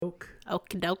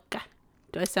Okidoka.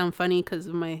 Do I sound funny because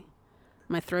of my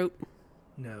throat?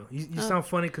 No, you sound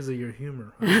funny because of your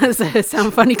humor. So I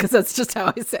sound funny because that's just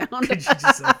how I sound. You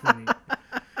just sound funny.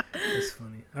 That's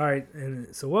funny. All right,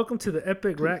 and so welcome to the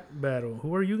epic rap battle.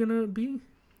 Who are you gonna be?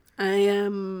 I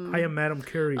am Madam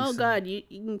Curie. Oh God,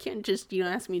 you can't just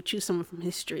ask me to choose someone from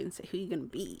history and say who you gonna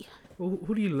be. Well,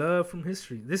 who do you love from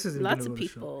history? This isn't lots gonna of go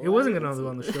people. On the show. It wasn't gonna go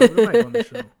on the show. But it might go on the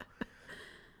show.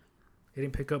 It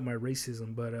didn't pick up my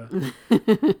racism, but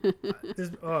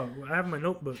I have my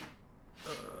notebook.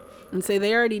 And say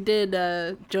they already did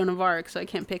Joan of Arc, so I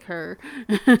can't pick her.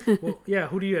 Well, yeah.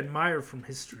 Who do you admire from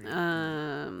history?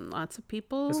 Lots of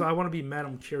people. So I want to be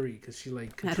Madame Curie because she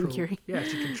Madame Curie. Yeah,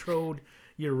 she controlled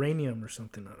uranium or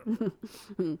something. I don't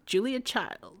know. Julia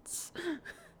Childs.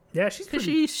 Yeah, she's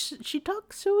pretty... she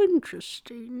talks so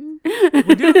interesting.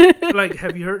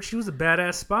 Have you heard? She was a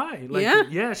badass spy.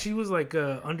 Yeah, she was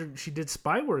she did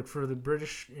spy work for the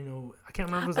British. I can't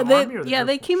remember if it was the Army or the Air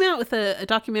they Force. came out with a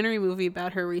documentary movie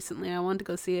about her recently. I wanted to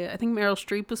go see it. I think Meryl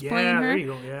Streep was playing her. There you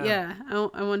go. Yeah,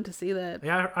 I wanted to see that.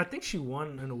 Yeah, I think she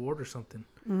won an award or something.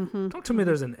 Mm-hmm. Don't tell me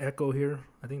there's an echo here.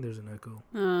 I think there's an echo.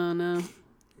 Oh no.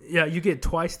 Yeah, you get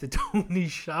twice the Tony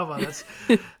Shava.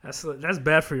 That's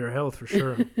bad for your health for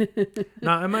sure.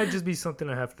 Now, it might just be something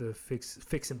I have to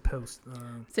fix in post.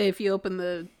 Say if you open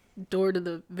the door to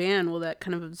the van, will that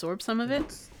kind of absorb some of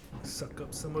it? Suck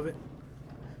up some of it.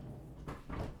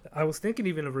 I was thinking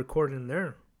even of recording in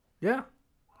there. Yeah.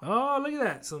 Oh, look at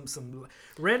that. Some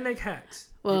redneck hacks.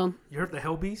 Well, you heard the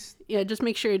Hell Beast? Yeah, just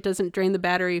make sure it doesn't drain the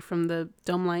battery from the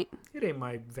dome light. It ain't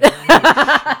my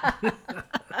van.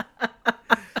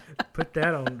 Put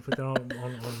that on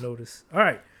notice. All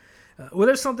right. Well,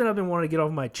 there's something I've been wanting to get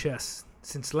off my chest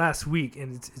since last week,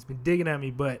 and it's been digging at me.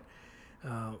 But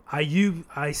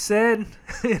I said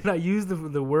and I used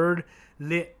the word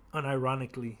lit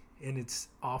unironically, and it's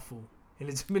awful. And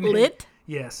it's been lit.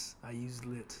 Yes, I used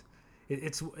lit.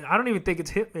 It's I don't even think it's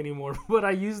hip anymore, but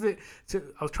I used it to.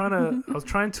 I was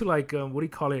trying to what do you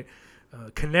call it?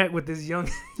 Connect with this young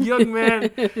man.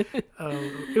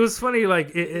 It was funny.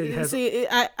 It has. See,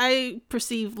 I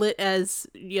perceive lit as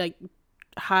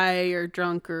high or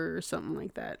drunk or something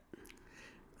like that.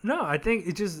 No, I think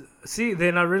it just. See,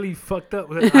 then I really fucked up.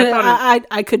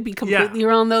 I could be completely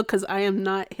wrong though, because I am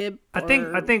not hip. I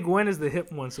think Gwen is the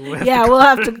hip one, so we'll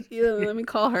have to. Let me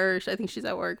call her. I think she's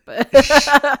at work. But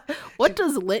what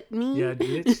does lit mean? Yeah,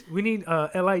 lit. We need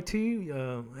LIT.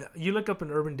 You look up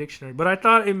an Urban Dictionary, but I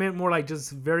thought it meant more like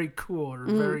just very cool or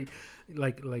very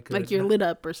like you're lit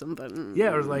up or something.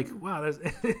 Yeah, or wow. That's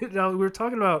we were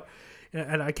talking about.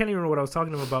 And I can't even remember what I was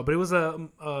talking about, but it was I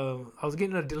was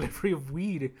getting a delivery of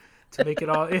weed to make it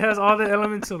all. It has all the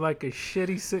elements of a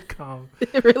shitty sitcom.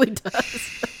 It really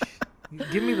does.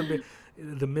 Give me the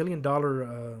 $1 million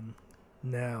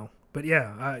now. But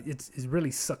yeah, it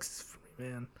really sucks for me,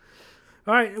 man.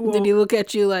 All right. Well, did he look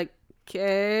at you like?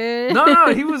 Okay.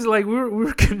 No, he was we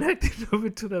were connected over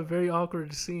to that very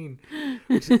awkward scene,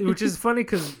 which is funny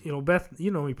because Beth,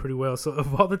 you know me pretty well. So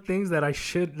of all the things that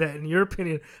in your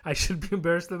opinion I should be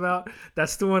embarrassed about,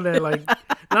 that's the one that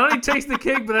not only takes the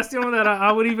cake, but that's the one that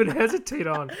I would even hesitate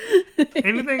on.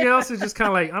 Anything else is just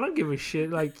kind of I don't give a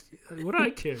shit. What do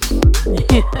I care?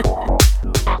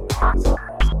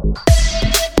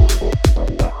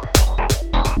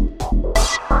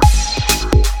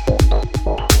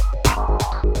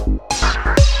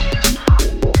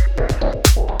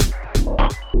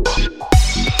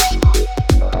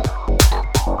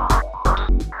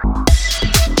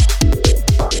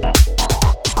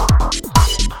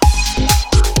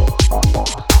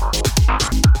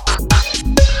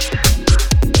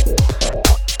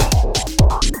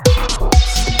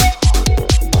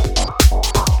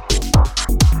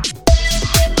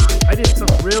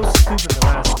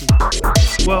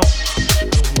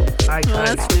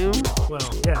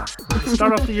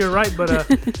 Start off the year right, but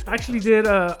actually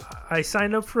I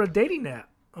signed up for a dating app.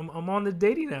 I'm on the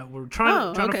dating app. We're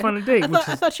trying to find a date.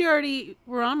 I thought you already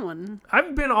were on one.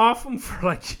 I've been off them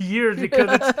for years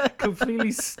because it's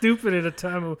completely stupid at a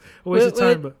time of waste of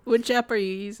time. But which app are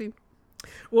you using?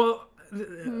 Well,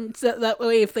 so that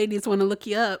way if ladies want to look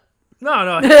you up.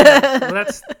 No,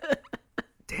 that's.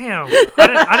 Damn,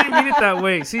 I didn't mean it that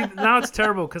way. See, now it's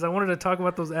terrible because I wanted to talk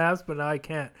about those apps, but now I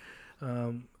can't.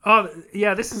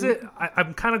 This is it.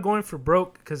 I'm kind of going for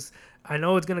broke because I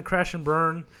know it's gonna crash and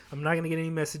burn. I'm not gonna get any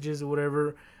messages or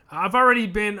whatever. I've already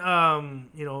been, not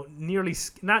nearly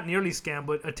scammed,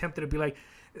 but attempted to be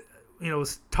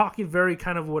talking very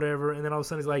kind of whatever, and then all of a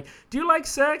sudden it's like, "Do you like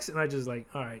sex?" And I just all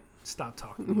right, stop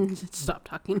talking. Stop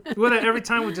talking. Well, every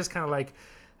time we're just kind of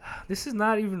this is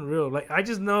not even real. I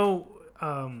just know,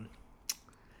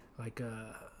 like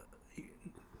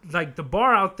the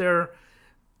bar out there,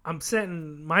 I'm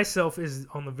setting myself is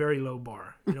on the very low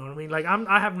bar. You know what I mean? Like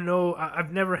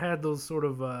I've never had those sort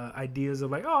of ideas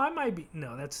of like, oh, I might be.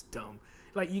 No, that's dumb.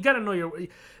 Like you got to know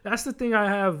that's the thing I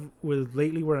have with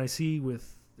lately where I see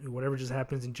with whatever just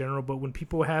happens in general. But when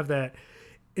people have that,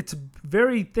 it's a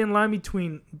very thin line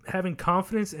between having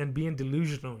confidence and being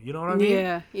delusional. You know what I mean?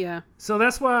 Yeah, yeah. So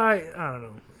that's why I don't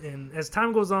know. And as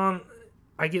time goes on,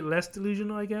 I get less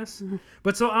delusional, I guess. Mm-hmm.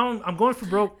 But so I'm going for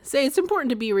broke. Say it's important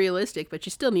to be realistic, but you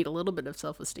still need a little bit of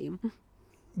self-esteem.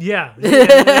 Yeah,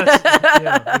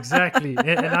 yeah, exactly.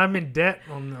 And I'm in debt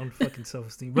on fucking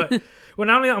self-esteem. But when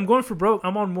I'm going for broke,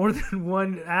 I'm on more than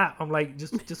one app. I'm like,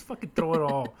 just fucking throw it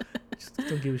all. Just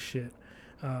don't give a shit.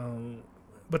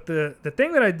 But the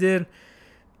thing that I did,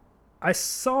 I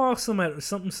saw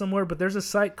something somewhere, but there's a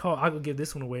site called, I'll give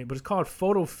this one away, but it's called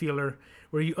Photo Feeler,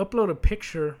 where you upload a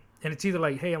picture, and it's either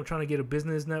like, hey, I'm trying to get a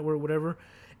business network, whatever,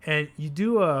 and you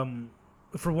do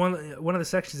for one of the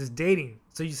sections is dating.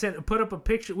 So you put up a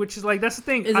picture, which is like, that's the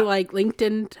thing. Is it like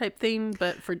LinkedIn type thing,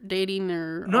 but for dating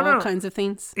or kinds of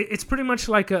things? It's pretty much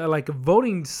like a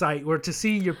voting site where to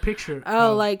see your picture.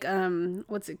 Oh, like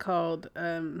what's it called?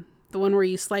 The one where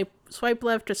you swipe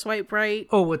left or swipe right.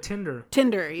 Oh, with Tinder.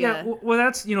 Tinder, yeah. Well,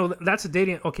 that's that's a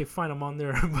dating. Okay, fine, I'm on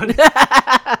there. But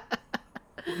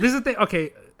this is the thing.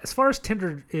 Okay, as far as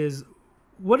Tinder is,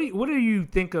 what do you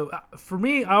think of? For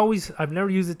me, I've never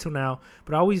used it till now,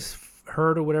 but I always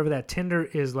heard or whatever that Tinder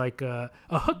is like a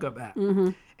hookup app. Mm-hmm.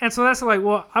 And so that's like,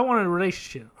 well, I want a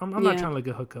relationship. I'm not trying to like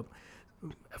a hookup.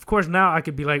 Of course, now I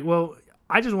could be like, well,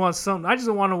 I just want something. I just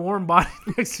want a warm body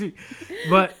next to me.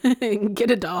 But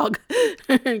get a dog.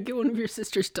 Get one of your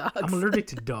sister's dogs. I'm allergic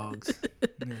to dogs.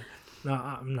 Yeah. No,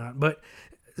 I'm not. But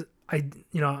I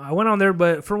went on there.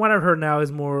 But from what I've heard now,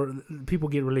 is more people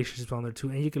get relationships on there too,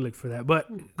 and you can look for that.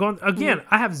 But going again,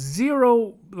 I have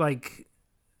zero like.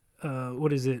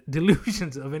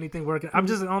 Delusions of anything working. I'm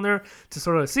just on there to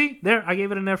sort of see there. I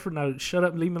gave it an effort. Now shut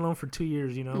up, leave me alone for 2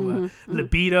 years.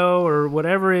 Libido or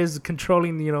whatever is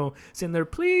controlling. Sitting there,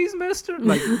 please, mister.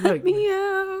 Let me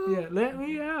out. Yeah, let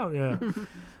me out. Yeah.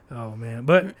 Oh man.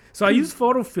 But so I use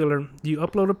Photo Filler. You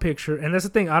upload a picture, and that's the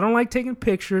thing. I don't like taking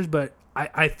pictures, but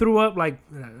I threw up like.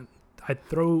 I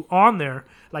throw on there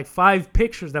like 5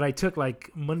 pictures that I took like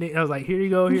Monday. I was like, here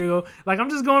you go. Like, I'm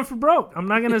just going for broke. I'm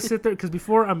not going to sit there because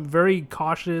before I'm very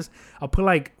cautious. I'll put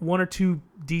like 1 or 2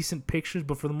 decent pictures,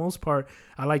 but for the most part,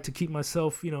 I like to keep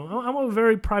myself, I'm a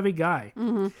very private guy.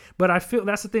 Mm-hmm. But I feel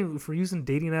that's the thing for using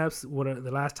dating apps.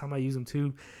 The last time I used them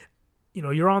too,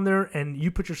 you're on there and you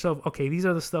put yourself, okay, these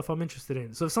are the stuff I'm interested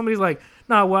in. So if somebody's like,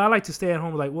 nah, well, I like to stay at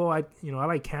home. Like, well, I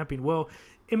like camping. Well,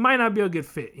 it might not be a good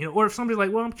fit, or if somebody's like,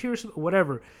 well, I'm curious,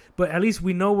 whatever, but at least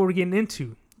we know what we're getting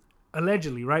into,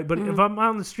 allegedly, right? But if I'm out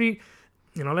on the street,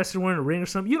 unless they're wearing a ring or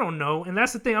something, you don't know. And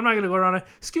that's the thing. I'm not going to go around,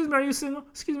 excuse me, are you single?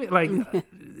 Excuse me. Like,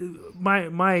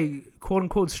 my quote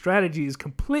unquote strategy is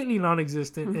completely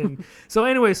non-existent. And so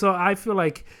anyway, I feel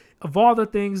like of all the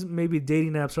things, maybe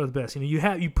dating apps are the best.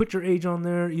 You put your age on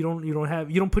there. You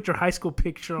don't put your high school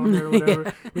picture on there or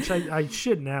whatever, which I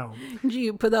should now. Did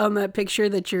you put on that picture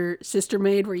that your sister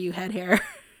made where you had hair?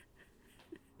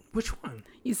 Which one?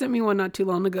 You sent me one not too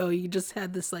long ago. You just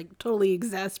had this like totally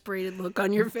exasperated look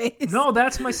on your face. No,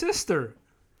 that's my sister.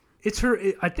 It's her.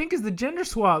 I think is the gender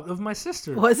swap of my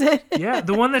sister. Was it? Yeah,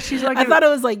 the one that she's like. I thought it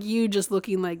was like you just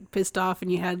looking like pissed off,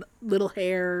 and you had little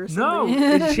hair. Or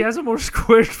something. No, she has a more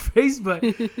squared face, but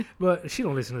she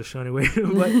don't listen to the show anyway.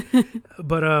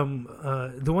 but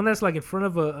the one that's like in front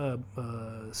of a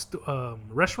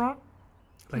restaurant.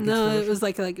 Like no, it was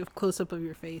like a close up of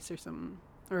your face or something.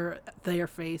 Or their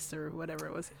face or whatever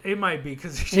it was. It might be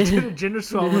because she did a gender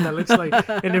swap that looks like,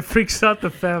 and it freaks out the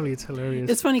family. It's hilarious.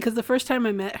 It's funny because the first time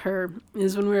I met her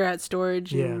is when we were at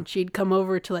storage, and she'd come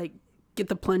over to like get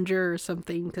the plunger or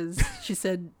something because she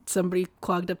said somebody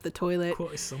clogged up the toilet.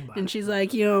 And she's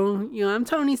like, I'm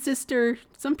Tony's sister.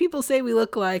 Some people say we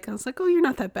look alike. I was like, oh, you're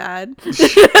not that bad.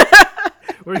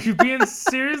 Were you being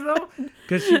serious though?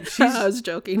 Because she's. I was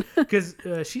joking. Because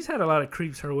she's had a lot of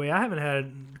creeps her way. I haven't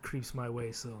had creeps my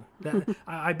way, so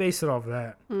I base it off of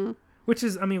that. Which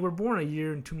is, we're born a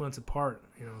year and 2 months apart,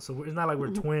 so it's not like we're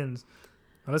twins.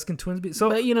 Unless can twins be so?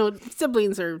 But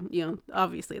siblings are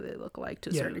obviously they look alike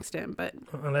to a certain extent, but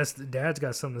unless the dad's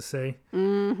got something to say.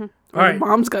 Mm-hmm. All right,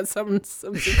 mom's got some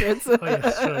secrets. Oh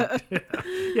yeah,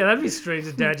 yeah, that'd be strange.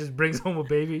 The dad just brings home a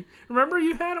baby. Remember,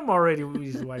 you had him already.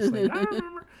 His wife's like, I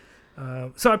remember.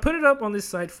 So I put it up on this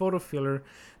site, Photo Filler,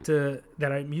 that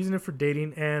I'm using it for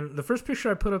dating. And the first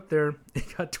picture I put up there,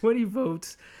 it got 20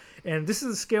 votes. And this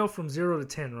is a scale from 0 to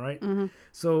 10, right? Mm-hmm.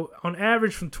 So on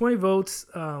average, from 20 votes,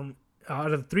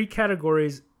 out of 3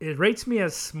 categories, it rates me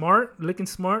as smart, looking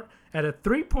smart, at a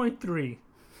 3.3.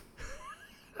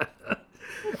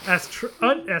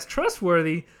 as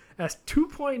trustworthy as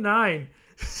 2.9.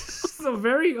 So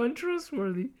very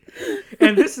untrustworthy.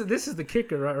 And this is the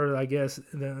kicker, or I guess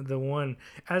the one.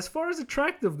 As far as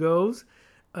attractive goes,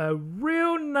 a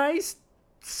real nice,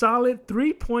 solid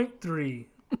 3.3.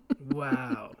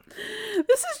 Wow.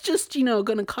 This is just,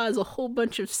 going to cause a whole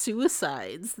bunch of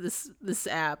suicides, this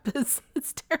app. It's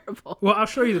terrible. Well, I'll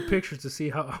show you the pictures to see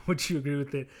how much you agree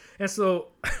with it. And so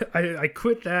I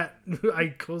quit that. I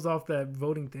closed off that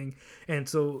voting thing. And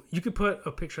so you could put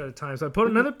a picture at a time. So I put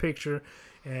another picture,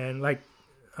 and like,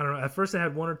 I don't know, at first I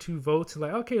had 1 or 2 votes.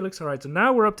 Like, okay, it looks all right. So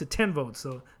now we're up to 10 votes.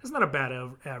 So that's not a bad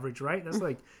average, right? That's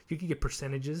like, you can get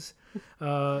percentages.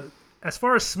 As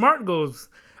far as smart goes,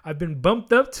 I've been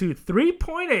bumped up to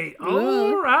 3.8.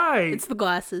 All right. It's the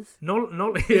glasses. No,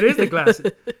 it is the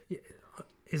glasses.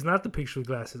 It's not the picture with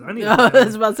glasses. I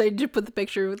was about to say, did you put the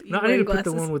picture with I need to put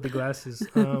the one with the glasses.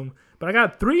 But I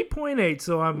got 3.8,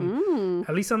 so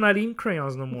at least I'm not eating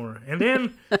crayons no more. And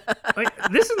then,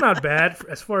 this is not bad.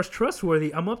 As far as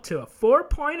trustworthy, I'm up to a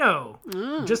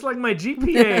 4.0. Just like my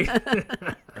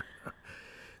GPA.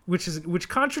 Which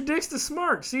contradicts the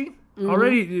smart. See,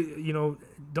 already,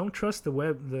 don't trust the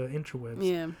interwebs.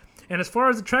 Yeah. And as far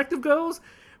as attractive goes,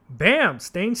 bam,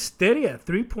 staying steady at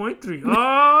 3.3.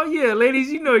 Oh yeah,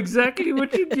 ladies, you know exactly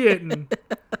what you're getting.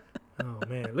 Oh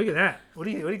man, look at that. What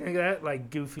do you think of that? Like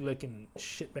goofy looking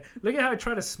shit. Man. Look at how I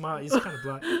try to smile. He's kind of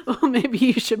blind. Well, maybe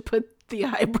you should put the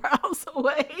eyebrows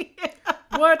away.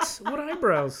 What? What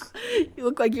eyebrows? You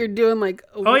look like you're doing like.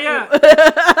 Oh yeah.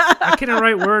 I couldn't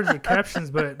write words or captions,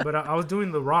 but I was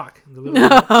doing the rock. The little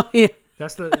rock. Yeah.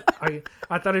 That's I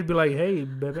thought it'd be like, hey,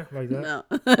 baby, like that.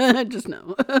 No, just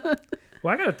no.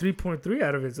 Well, I got a 3.3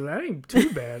 out of it, so that ain't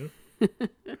too bad.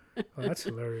 Oh, that's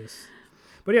hilarious.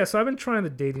 But yeah, so I've been trying the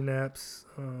dating apps.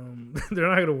 They're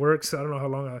not going to work, so I don't know how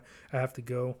long I have to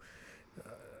go.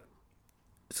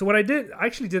 So what I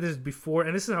actually did this before,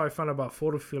 and this is how I found out about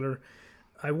Photo Filler.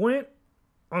 I went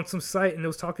on some site, and it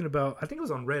was talking about, I think it was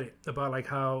on Reddit, about like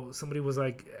how somebody was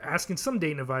like asking some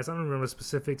dating advice. I don't remember the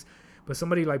specifics, but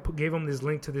somebody like gave them this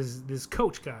link to this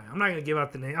coach guy. I'm not going to give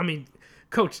out the name. I mean,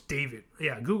 Coach David.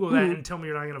 Yeah, Google that and tell me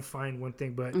you're not going to find one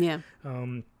thing. But yeah.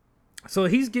 So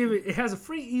it has a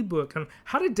free ebook on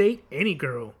how to date any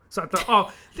girl. So I thought,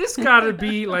 oh, this got to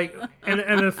be like, and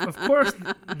of course,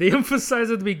 they emphasize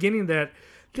at the beginning that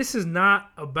this is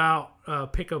not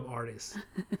about pickup artists.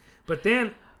 But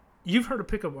then you've heard of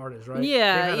pickup artists, right?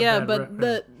 Yeah, but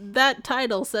that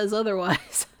title says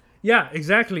otherwise. Yeah,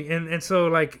 exactly. And so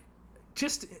like,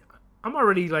 I'm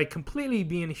already like completely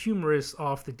being humorous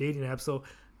off the dating app. So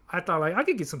I thought like I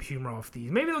could get some humor off these.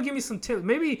 Maybe they'll give me some tips.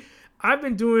 Maybe I've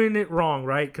been doing it wrong,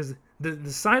 right? Because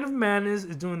the sign of madness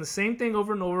is doing the same thing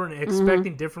over and over and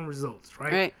expecting different results,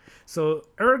 right? Right. So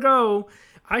ergo,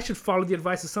 I should follow the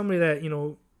advice of somebody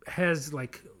that has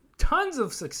like tons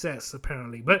of success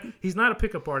apparently, but he's not a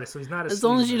pickup artist, so he's not as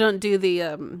long as you don't do the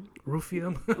roofie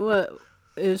them. What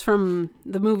it was from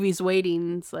the movies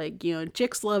Waiting. It's like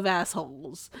chicks love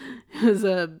assholes. It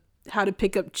was how to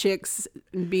pick up chicks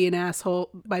and be an asshole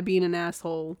by being an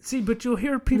asshole. See, but you'll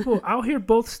hear people. I'll hear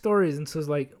both stories, and so it's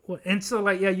like,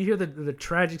 yeah, you hear the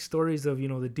tragic stories of the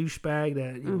douchebag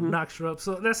that knocks her up.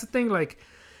 So that's the thing, like.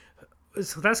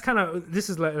 So that's kind of, this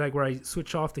is like where I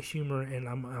switch off the humor and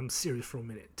I'm serious for a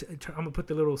minute. I'm gonna put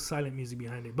the little silent music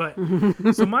behind it. But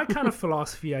so my kind of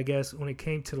philosophy, I guess, when it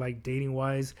came to like dating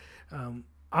wise, I'm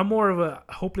more of a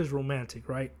hopeless romantic,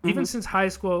 right? Even since high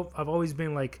school, I've always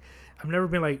been like, I've never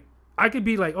been like, I could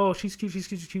be like, oh, she's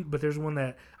cute, but there's one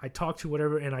that I talk to,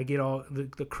 whatever, and I get all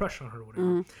the crush on her,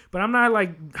 whatever. But I'm not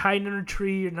like hiding in her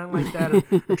tree or nothing like that,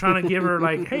 or trying to give her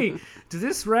like, hey, does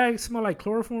this rag smell like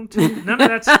chloroform too? None of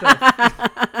that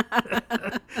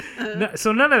stuff.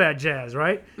 So none of that jazz,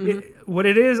 right? What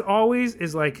it is always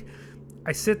is like,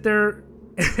 I sit there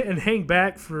and hang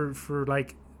back for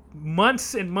like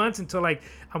months and months until like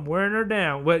I'm wearing her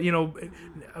down. But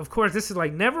of course, this is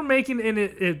like never making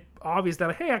it obvious that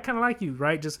like, hey, I kind of like you,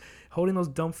 right? Just holding those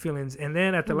dumb feelings, and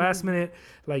then at the last minute,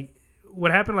 like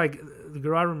what happened, like the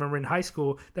girl I remember in high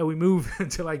school that we moved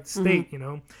to like state,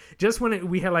 just when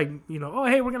we had like oh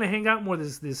hey, we're gonna hang out more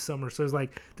this summer. So it's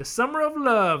like the summer of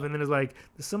love, and then it's like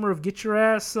the summer of get your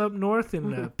ass up north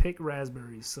and pick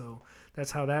raspberries. So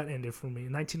that's how that ended for me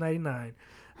in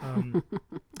 1999.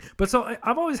 But so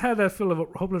I've always had that feel of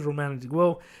hopeless romantic.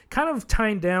 Well, kind of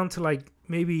tying down to like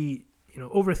maybe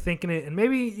overthinking it, and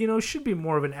maybe should be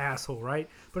more of an asshole, right?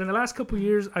 But in the last couple of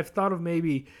years, I've thought of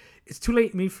maybe it's too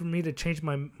late for me to change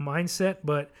my mindset,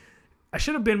 but I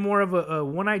should have been more of a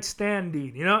one night stand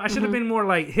dude. You know, I should have been more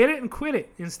like hit it and quit it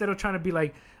instead of trying to be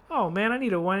like, oh man, I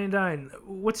need a wine and dine.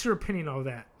 What's your opinion on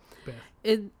that,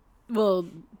 Beth? Both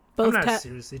I'm not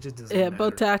serious. It just doesn't matter.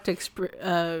 Both tactics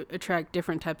attract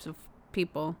different types of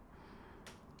people.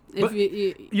 But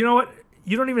you know what?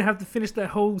 You don't even have to finish that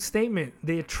whole statement.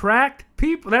 They attract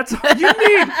people. That's all you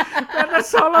need.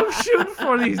 That's all I'm shooting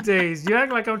for these days. You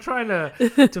act like I'm trying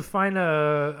to find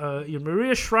your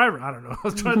Maria Shriver. I don't know. I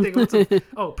was trying to think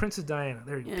of Princess Diana.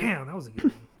 There you go. Damn, that was a good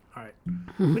one. All right.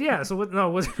 But yeah, so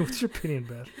what's your opinion,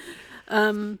 Beth?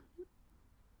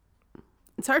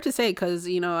 It's hard to say because,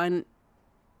 I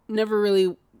never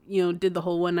really, did the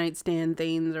whole one night stand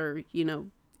things or,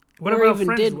 What about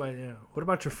friends? What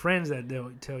about your friends that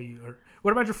they'll tell you? Or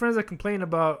what about your friends that complain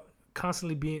about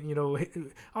constantly being, all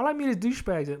I meet is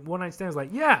douchebags at one night stands? Like,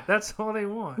 yeah, that's all they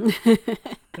want.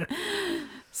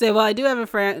 So, well, I do have a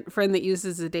friend that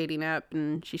uses a dating app,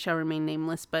 and she shall remain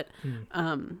nameless. But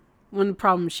one of the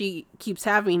problems she keeps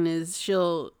having is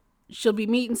she'll be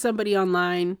meeting somebody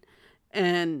online,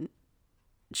 and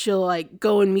she'll like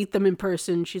go and meet them in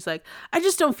person. She's like, I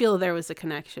just don't feel there was a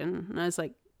connection. And I was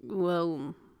like,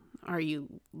 well, are you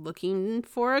looking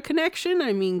for a connection?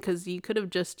 I mean, because you could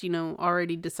have just,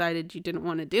 already decided you didn't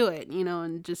want to do it,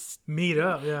 and just meet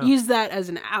up. Yeah. Use that as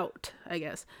an out, I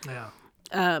guess. Yeah.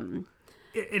 And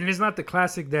it's not the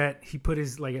classic that he put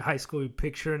his like high school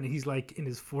picture and he's like in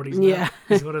his 40s now. Yeah.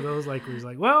 He's one of those like where he's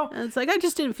like, well, and it's like, I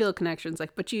just didn't feel a connection. It's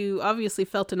like, but you obviously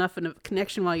felt enough of a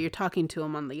connection while you're talking to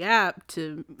him on the app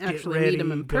to actually meet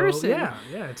him in person. Yeah,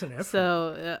 it's an effort.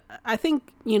 So I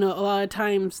think, a lot of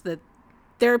times that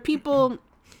there are people,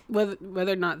 whether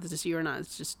or not this is you or not,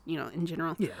 it's just, in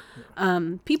general. Yeah.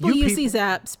 People use these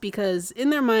apps because in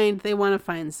their mind they want to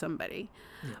find somebody.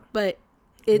 Yeah. But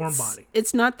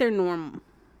it's not their norm.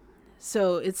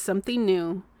 So it's something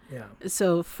new. Yeah.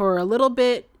 So for a little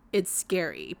bit, it's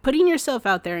scary. Putting yourself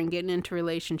out there and getting into a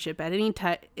relationship at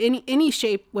any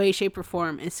shape, way, shape, or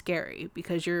form is scary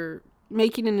because you're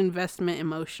making an investment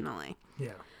emotionally.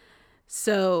 Yeah.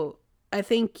 So I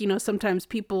think, sometimes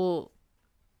people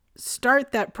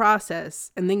start that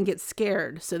process and then get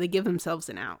scared, so they give themselves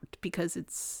an out because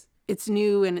it's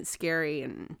new and it's scary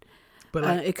and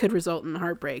it could result in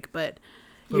heartbreak. But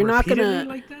you're not gonna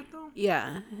like that though.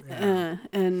 Yeah.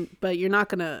 But you're not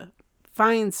gonna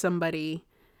find somebody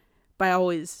by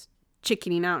always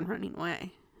chickening out and running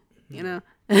away.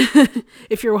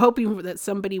 If you're hoping that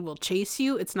somebody will chase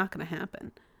you, it's not gonna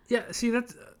happen. Yeah. See,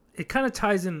 it kind of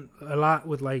ties in a lot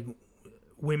with like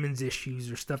women's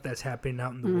issues or stuff that's happening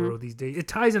out in the world these days. It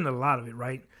ties in a lot of it,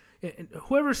 right? And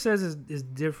whoever says is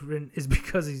different is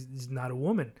because he's not a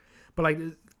woman. But like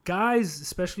guys,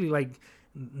 especially like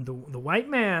the white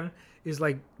man is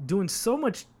like doing so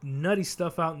much nutty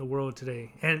stuff out in the world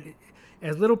today. And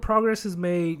as little progress is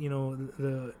made,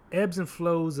 the ebbs and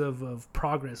flows of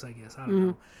progress, I guess. I don't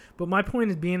know. But my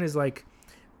point is like,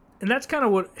 and that's kind of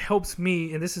what helps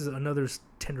me, and this is another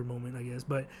tender moment, I guess,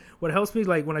 but what helps me,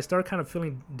 like, when I start kind of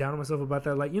feeling down on myself about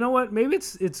that, like, you know what, maybe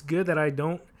it's good that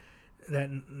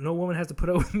that no woman has to put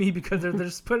up with me because they're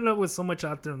just putting up with so much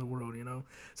out there in the world,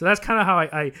 So that's kind of how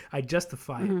I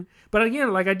justify it. But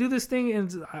again, like, I do this thing,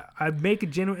 and I make a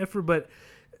genuine effort, but,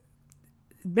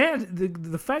 man,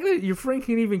 the fact that your friend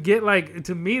can even get, like,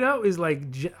 to meet up is, like,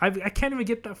 I can't even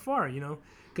get that far,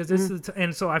 Because this is,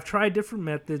 and so I've tried different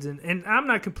methods, and I'm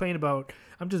not complaining about.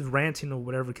 I'm just ranting or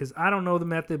whatever because I don't know the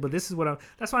method, but this is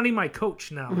that's why I need my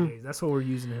coach nowadays. That's what we're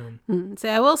using him. So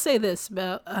I will say this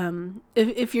about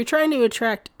if you're trying to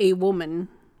attract a woman,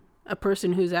 a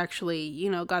person who's actually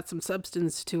got some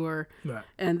substance to her, right,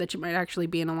 and that you might actually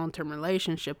be in a long-term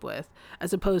relationship with,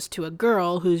 as opposed to a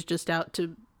girl who's just out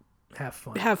to have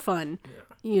fun. Yeah.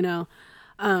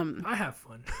 I have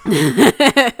fun.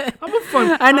 I'm a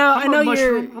fun. I know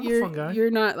you're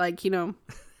not like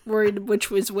worried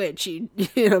which was which.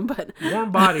 But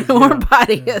warm body.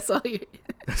 Body. Yeah. That's all you.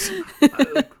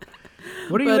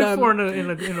 What do you look for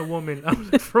in a woman? I'm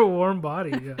looking for a warm body.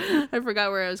 Yeah. I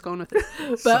forgot where I was going with it.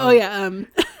 But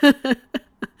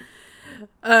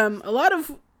a lot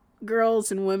of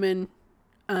girls and women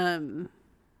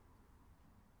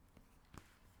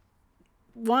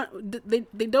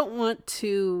they don't want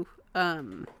to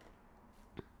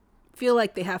feel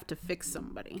like they have to fix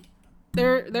somebody.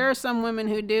 There are some women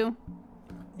who do.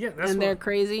 Yeah, they're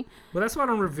crazy. But that's why I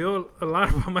don't reveal a lot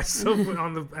about myself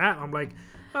on the app. I'm like,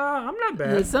 I'm not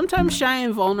bad. Sometimes shy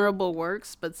and vulnerable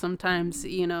works, but sometimes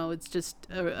it's just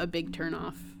a big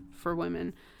turnoff for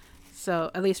women.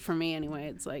 So at least for me anyway,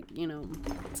 it's like,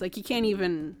 it's like you can't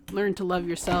even learn to love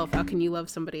yourself. How can you love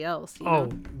somebody else? You know?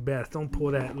 Beth, don't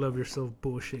pull that love yourself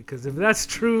bullshit, because if that's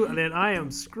true, then I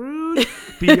am screwed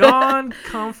beyond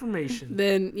confirmation.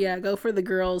 Then yeah, go for the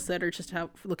girls that are just out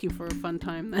looking for a fun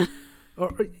time then.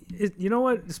 Or you know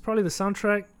what? It's probably the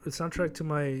soundtrack to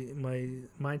my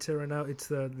mindset right now. It's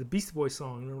the Beastie Boys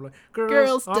song. And we're like,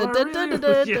 girls,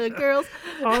 girls.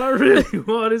 All I really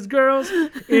want is girls.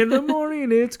 In the morning,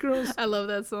 it's girls. I love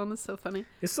that song. It's so funny.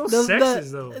 It's so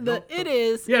sexist though. It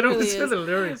is. Yeah, don't really listen to the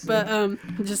lyrics. But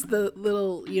just the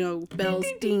little bells,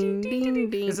 ding, ding,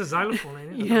 ding. It's a xylophone,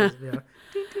 ain't it? Yeah.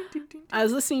 I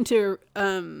was listening to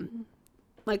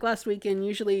like last weekend.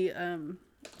 Usually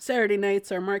Saturday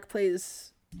nights, our Mark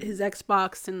plays his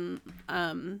Xbox, and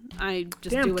I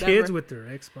just do whatever. Kids with their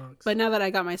Xbox. But now that I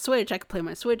got my Switch, I can play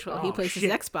my Switch while he plays his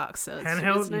Xbox. So it's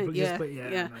handheld. nice.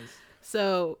 Yeah. Nice.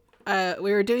 So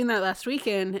we were doing that last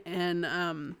weekend,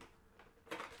 and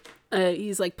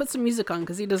he's like, put some music on,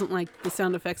 because he doesn't like the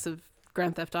sound effects of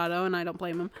Grand Theft Auto, and I don't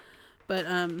blame him. But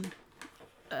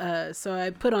so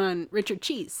I put on Richard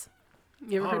Cheese.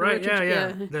 You ever heard of Richard?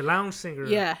 Yeah. The lounge singer.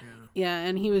 Yeah,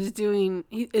 and he was doing.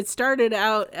 It started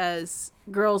out as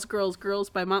 "Girls, Girls, Girls"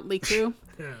 by Motley Crue,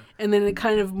 and then it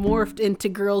kind of morphed into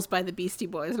 "Girls" by the Beastie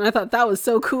Boys, and I thought that was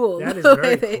so cool. That is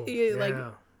very cool. Like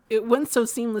it went so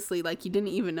seamlessly, like you didn't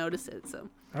even notice it. So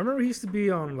I remember he used to be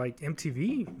on like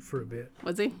MTV for a bit.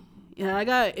 Was he? Yeah, I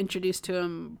got introduced to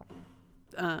him,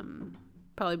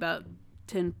 probably about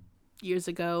 10 years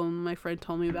ago, and my friend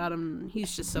told me about him.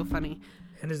 He's just so funny.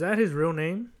 And is that his real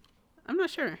name? I'm not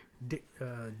sure.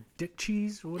 Dick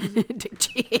Cheese? What is it? Dick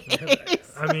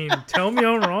Cheese. I mean, tell me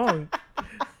I'm wrong.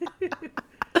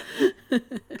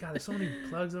 God, there's so many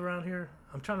plugs around here.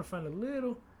 I'm trying to find a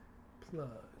little plug.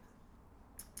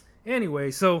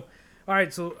 Anyway, so, all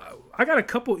right, so I got a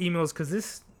couple emails because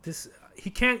this he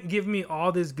can't give me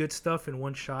all this good stuff in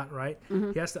one shot, right?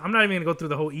 Mm-hmm. He has to. I'm not even gonna go through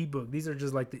the whole ebook. These are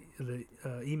just like the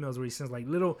emails where he sends like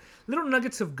little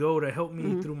nuggets of gold to help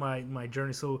me through my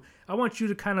journey. So I want you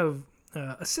to kind of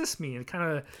assist me and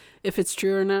kind of if it's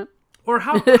true or not, or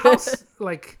how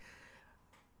like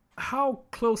how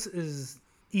close is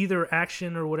either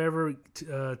action or whatever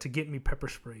to get me pepper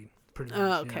sprayed. Pretty much.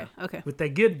 Oh, okay, okay. With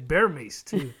that good bear mace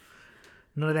too.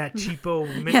 None of that cheapo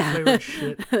mint flavored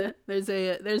shit.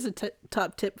 There's a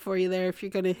top tip for you there. If you're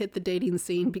gonna hit the dating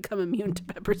scene, become immune to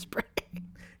pepper spray.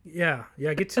 Yeah.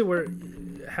 Get to where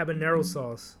habanero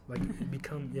sauce, like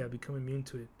become immune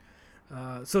to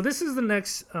it. So this is the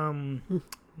next,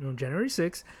 January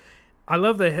 6th. I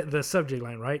love the subject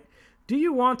line, right? Do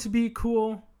you want to be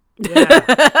cool? Yeah.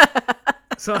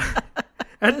 So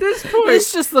at this point,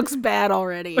 this just looks bad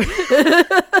already.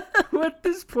 At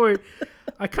this point,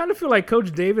 I kind of feel like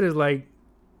Coach David is like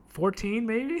 14,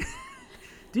 maybe.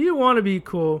 Do you want to be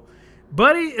cool?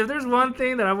 Buddy, if there's one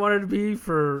thing that I wanted to be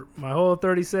for my whole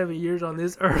 37 years on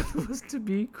this earth was to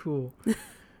be cool.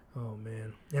 Oh,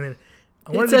 man. And then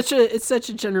it's such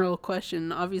a general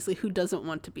question. Obviously, who doesn't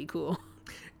want to be cool?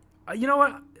 You know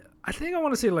what? I think I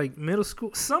want to say like middle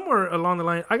school. Somewhere along the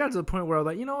line, I got to the point where I was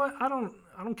like, you know what? I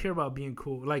don't care about being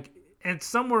cool. Like, and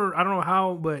somewhere, I don't know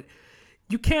how, but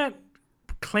you can't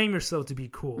claim yourself to be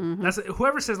cool. Mm-hmm. That's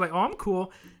whoever says like, "Oh, I'm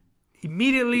cool,"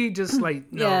 immediately just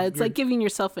like no. Yeah, it's like giving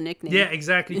yourself a nickname. Yeah,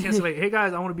 exactly. You can't say like, "Hey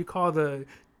guys, I want to be called the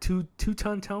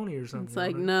two-ton Tony" or something. It's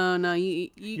like no,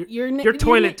 you're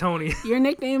toilet Tony. Your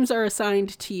nicknames are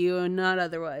assigned to you and not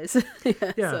otherwise. Yeah.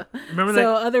 So, remember that?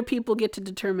 So other people get to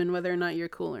determine whether or not you're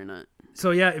cool or not.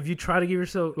 So yeah, if you try to give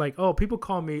yourself like, oh, people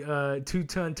call me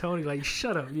 2-ton Tony, like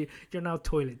shut up, you're now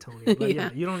toilet Tony. Like, yeah,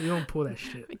 you don't pull that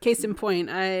shit. Case in point,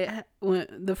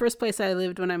 the first place I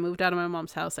lived when I moved out of my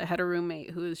mom's house, I had a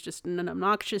roommate who was just an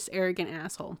obnoxious, arrogant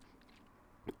asshole,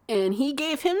 and he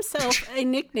gave himself a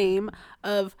nickname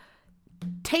of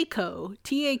Tako,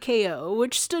 Tako,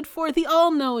 which stood for the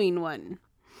all-knowing one.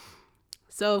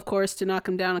 So, of course, to knock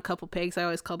him down a couple pegs, I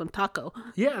always called him Taco.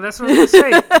 Yeah, that's what I was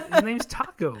going to say. His name's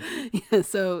Taco. Yeah,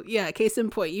 so, case in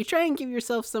point. You try and give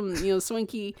yourself some,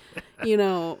 swanky,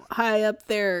 high up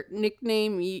there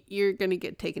nickname, you're going to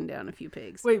get taken down a few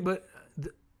pegs. Wait, but...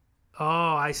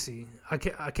 I see. I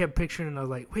kept picturing it, and I was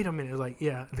like, wait a minute. It was like,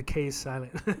 yeah, the K is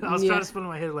silent. I was trying to spell in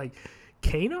my head, like,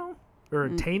 Kano? Or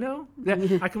Tano?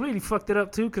 I completely fucked it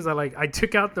up, too, because I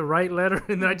took out the right letter,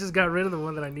 and then I just got rid of the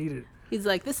one that I needed. He's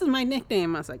like, this is my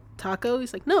nickname. I was like, Taco?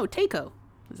 He's like, no, Tako.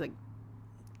 He's like,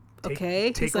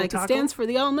 okay. He's like, Taco? It stands for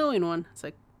the all-knowing one. It's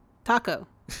like, Taco.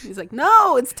 He's like,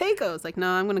 no, it's Tako. It's like, no,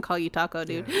 I'm going to call you Taco,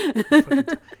 dude.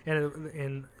 Yeah.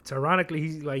 And it's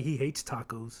ironically, he hates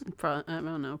tacos. I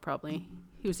don't know, probably.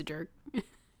 He was a jerk.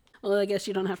 Well, I guess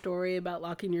you don't have to worry about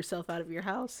locking yourself out of your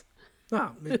house.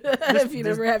 No, if you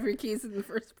never have your keys in the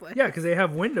first place. Yeah, because they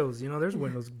have windows. There's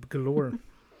windows galore.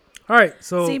 All right,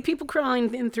 so see, people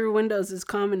crawling in through windows is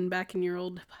common back in your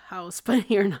old house, but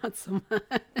here not so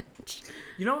much.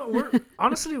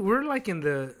 We're like in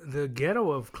the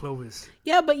ghetto of Clovis.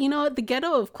 Yeah, but you know what? The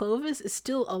ghetto of Clovis is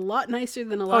still a lot nicer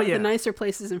than a lot of the nicer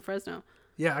places in Fresno.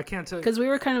 Yeah, I can't tell you. Because we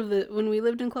were kind of when we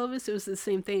lived in Clovis, it was the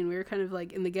same thing. We were kind of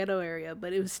like in the ghetto area,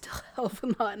 but it was still a hell of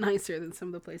a lot nicer than some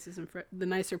of the places the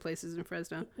nicer places in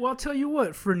Fresno. Well, I'll tell you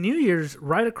what. For New Year's,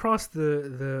 right across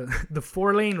the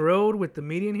 4-lane road with the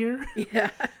median here. Yeah.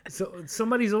 So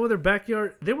somebody's over their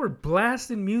backyard. They were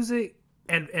blasting music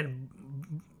and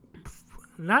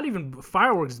not even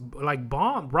fireworks, like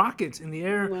rockets in the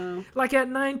air, like at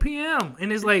 9 p.m.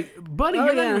 And it's like, buddy,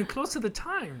 you're not even close to the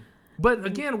time. But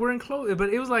again, we're in close. But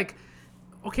it was like,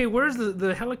 okay, where's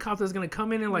the helicopter that's gonna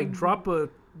come in and like drop a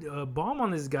bomb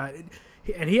on this guy?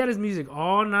 And he had his music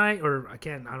all night, or I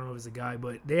don't know if it was a guy,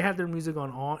 but they had their music on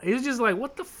all. It was just like,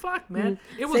 what the fuck, man?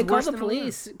 It was worse than the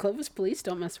police. Clovis police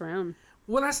don't mess around.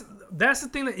 Well, that's the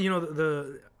thing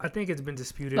that I think it's been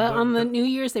disputed. But on the New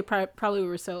Year's, they probably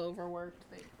were so overworked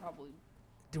they probably.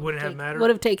 It wouldn't have mattered. Would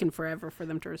have taken forever for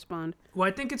them to respond. Well,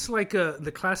 I think it's like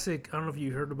the classic. I don't know if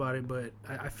you heard about it, but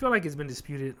I feel like it's been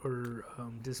disputed or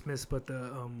dismissed. But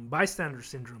the bystander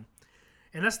syndrome,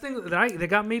 and that's the thing that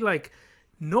got me like.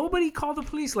 Nobody called the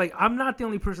police. Like, I'm not the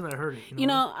only person that heard it.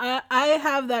 I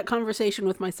have that conversation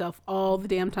with myself all the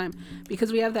damn time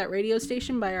because we have that radio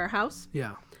station by our house.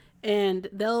 Yeah, and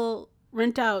they'll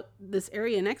rent out this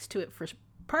area next to it for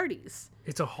parties.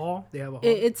 It's a hall? They have a hall?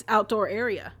 It's outdoor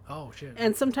area. Oh, shit.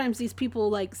 And sometimes these people,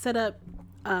 like, set up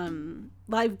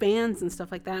live bands and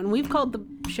stuff like that. And we've called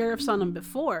the sheriffs on them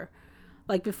before.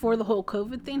 Like, before the whole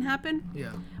COVID thing happened.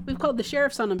 Yeah. We've called the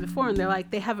sheriffs on them before, and they're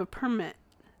like, they have a permit.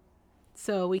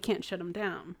 So we can't shut them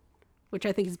down. Which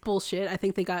I think is bullshit. I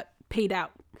think they got paid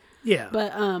out. Yeah.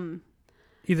 But,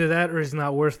 either that or it's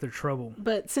not worth their trouble.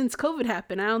 But since COVID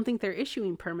happened, I don't think they're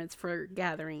issuing permits for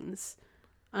gatherings.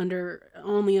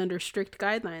 Only under strict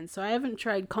guidelines. So I haven't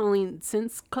tried calling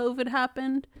since COVID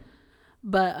happened,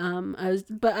 but I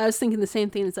was thinking the same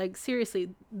thing. It's like, seriously,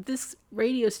 this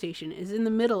radio station is in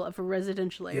the middle of a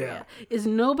residential area. Yeah. Is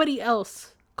nobody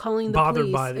else calling the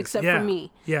bothered police except for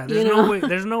me? Yeah,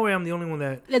 there's no way I'm the only one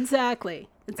that Exactly.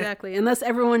 Unless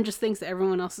everyone just thinks that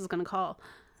everyone else is going to call.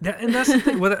 And that's the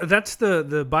thing. Well, that's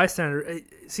the bystander.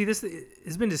 See, this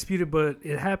it's been disputed, but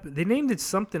it happened. They named it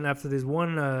something after this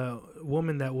one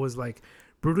woman that was like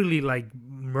brutally like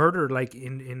murdered. Like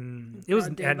in it was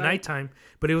at nighttime,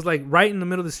 but it was like right in the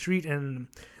middle of the street, and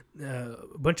a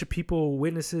bunch of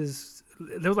witnesses.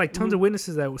 There was like tons of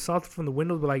witnesses that saw it from the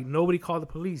windows, but like nobody called the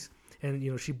police.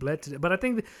 And she bled to death. But I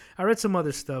think I read some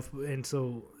other stuff, and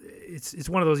so it's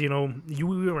one of those. We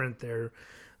weren't there.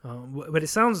 But it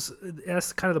sounds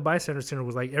that's kind of the bystander syndrome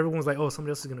was like everyone's like, oh, somebody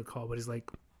else is gonna call, but it's like.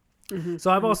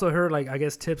 So I've also heard like I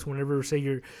guess tips whenever say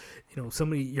you're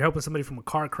helping somebody from a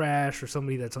car crash or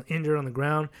somebody that's injured on the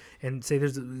ground, and say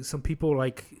there's some people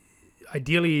like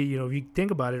ideally if you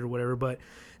think about it or whatever, but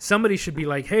somebody should be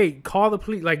like, hey, call the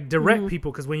police, like direct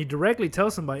people, because when you directly tell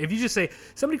somebody, if you just say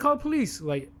somebody call the police,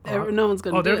 like no one's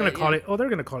gonna. They're gonna call it. Oh, they're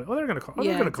gonna call it. Oh, they're gonna call it. Oh,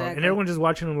 they're gonna call it. And everyone's just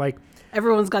watching them like.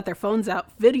 Everyone's got their phones out,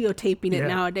 videotaping it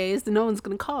nowadays. No one's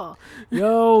gonna call.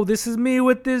 Yo, this is me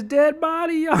with this dead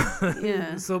body.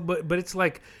 Yeah. So, but it's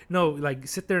like no, like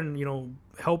sit there and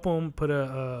help them, put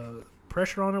a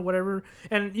pressure on it, whatever.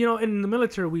 And in the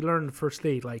military we learned first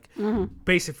aid, like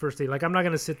basic first aid. Like I'm not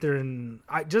gonna sit there and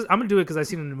I'm gonna do it because I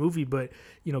seen it in the movie, but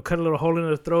cut a little hole in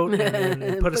the throat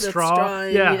and put a straw.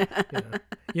 Yeah.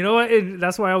 You know what?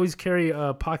 That's why I always carry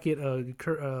a pocket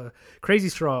crazy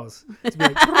straws.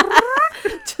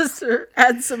 Just to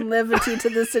add some levity to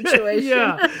the situation.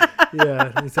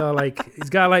 Yeah. It's all like it's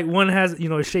got like one has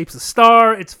it shapes a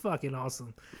star. It's fucking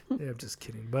awesome. Yeah, I'm just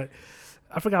kidding, but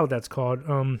I forgot what that's called.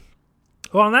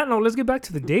 Well, on that note, let's get back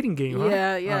to the dating game, huh?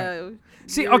 Yeah. Right.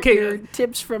 See, your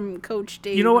tips from Coach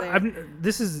Dave. You know what?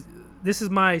 This is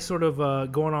my sort of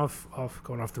going off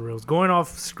the rails, going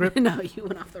off script. No, you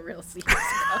went off the rails years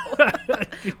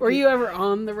ago. Were you ever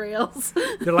on the rails?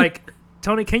 They're like,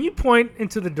 Tony, can you point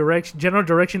into the general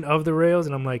direction of the rails?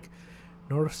 And I'm like,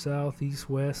 north, south, east,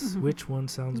 west. Which one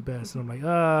sounds best? And I'm like,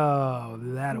 oh,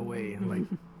 that away. And I'm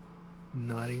like,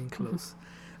 not even close.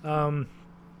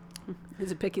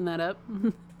 Is it picking that up?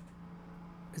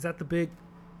 Is that the big?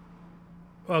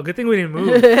 Well, good thing we didn't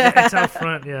move. It's out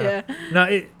front. Yeah.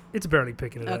 No, it's barely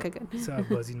picking it up. Okay, good. It's a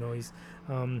buzzy noise.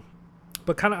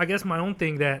 But kind of, I guess my own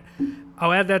thing that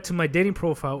I'll add that to my dating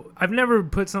profile. I've never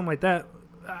put something like that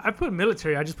I put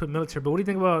military. I just put military. But what do you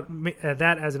think about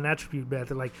that as an attribute,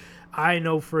 Beth? Like, I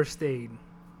know first aid.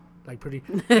 Like, pretty.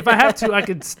 If I have to, I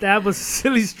could stab a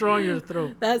silly straw in your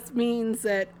throat. That means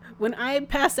that when I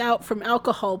pass out from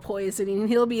alcohol poisoning,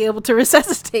 he'll be able to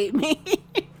resuscitate me.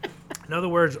 In other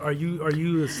words, are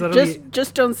you suddenly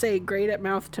just don't say great at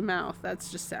mouth to mouth. That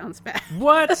just sounds bad.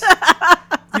 What?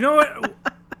 You know what?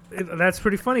 That's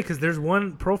pretty funny because there's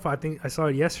one profile, I think I saw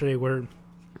it yesterday, where,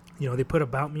 you know, they put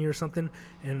about me or something,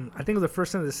 and I think it was the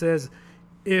first thing that says,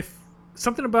 if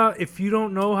you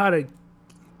don't know how to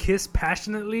kiss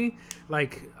passionately,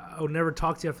 like, I would never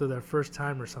talk to you after that first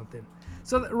time or something.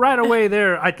 So right away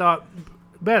there, I thought,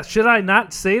 Beth, should I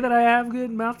not say that I have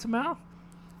good mouth to mouth?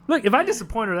 Look, if I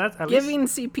disappoint her, that's at giving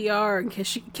least... CPR and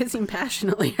kissing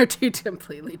passionately are two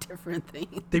completely different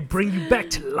things. They bring you back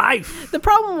to life. The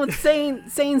problem with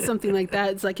saying something like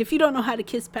that is, like, if you don't know how to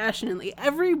kiss passionately,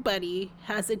 everybody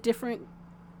has a different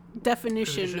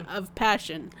definition of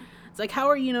passion. It's like, how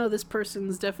are you know this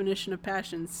person's definition of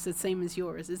passion is the same as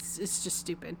yours? It's just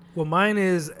stupid. Well, mine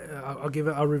is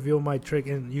I'll reveal my trick,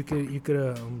 and you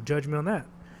could judge me on that.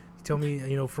 Tell me,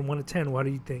 you know, from 1 to 10, what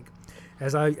do you think?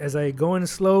 As I go in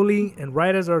slowly, and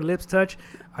right as our lips touch,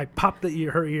 I pop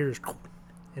her ears,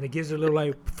 and it gives her a little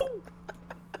like.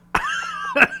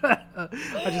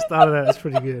 I just thought of that. That's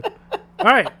pretty good. All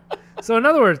right. So in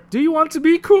other words, do you want to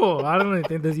be cool? I don't really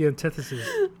think that's the antithesis.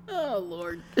 Oh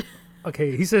Lord.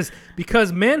 Okay, he says,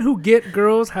 because men who get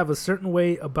girls have a certain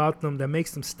way about them that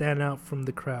makes them stand out from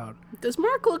the crowd. Does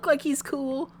Mark look like he's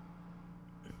cool?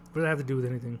 What does that have to do with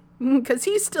anything? Because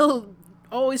he's still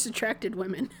always attracted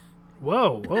women.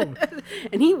 Whoa.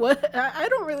 And he was. I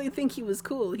don't really think he was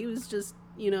cool. He was just,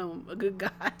 you know, a good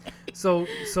guy.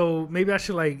 So maybe I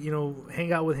should, like, you know,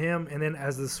 hang out with him, and then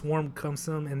as the swarm comes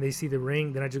to him and they see the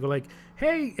ring, then I just go like,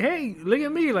 hey, look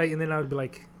at me, like, and then I would be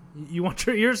like, you want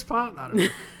your ears popped? I don't know.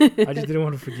 I just didn't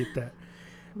want to forget that.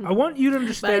 I want you to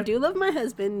understand. But I do love my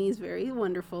husband, and he's very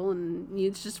wonderful, and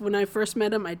it's just when I first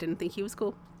met him, I didn't think he was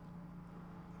cool.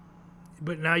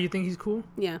 But now you think he's cool?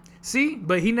 Yeah. See?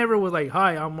 But he never was like,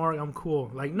 hi, I'm Mark, I'm cool.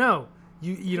 Like, no.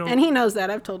 You don't. And he knows that.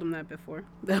 I've told him that before.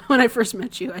 That when I first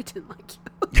met you, I didn't like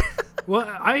you. Well,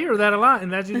 I hear that a lot,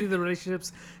 and that's usually the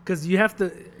relationships, because you have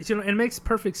to, you know, it makes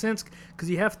perfect sense because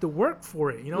you have to work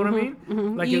for it. You know what I mean?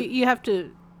 Mm-hmm. Like you have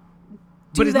to.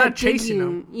 But it's not chasing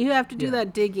them. You have to do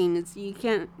that digging. You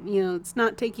can't, you know, it's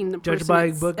not taking the judge person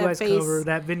by book by cover,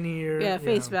 that veneer. Yeah,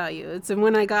 face value. It's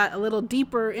when I got a little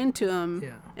deeper into him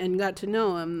and got to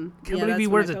know him. Can't believe he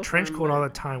wears a trench coat all the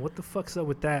time. What the fuck's up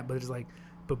with that? But it's like,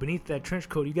 but beneath that trench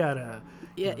coat, you got a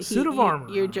suit of armor.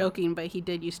 You're joking, but he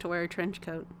did used to wear a trench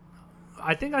coat.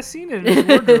 I think I've seen it in his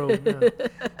wardrobe.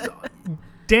 So,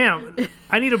 damn,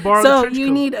 I need to borrow the trench coat. So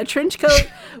you need a trench coat.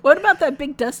 What about that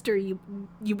big duster you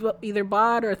either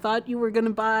bought or thought you were going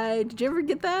to buy? Did you ever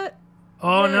get that?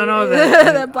 Oh, no.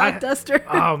 That black duster.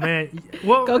 Oh, man.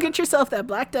 Well, go get yourself that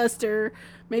black duster.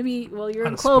 Maybe, well, you're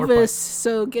in Clovis,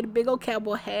 so get a big old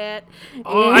cowboy hat.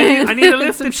 Oh, I need to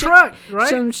lift the truck, right?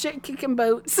 Some shit-kicking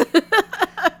boats.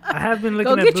 I have been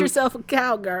looking at Go get yourself a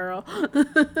cowgirl.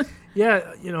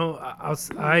 Yeah, you know,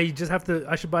 I just have to.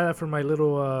 I should buy that for my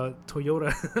little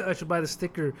Toyota. I should buy the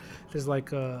sticker. There's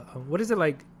like, what is it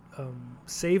like?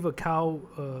 Save a cow.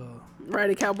 Ride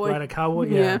a cowboy. Ride a cowboy.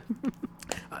 Yeah.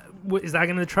 Is that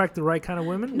going to attract the right kind of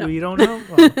women? No. Well, you don't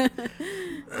know.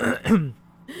 Oh.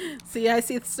 See, I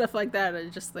see stuff like that. I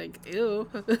just think, ew.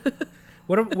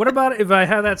 What about if I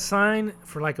have that sign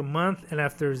for like a month, and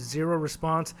after 0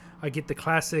 response, I get the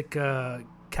classic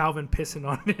Calvin pissing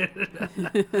on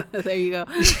it? There you go.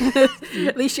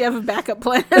 At least you have a backup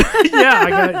plan. Yeah, I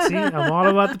got it. See, I'm all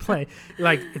about the plan.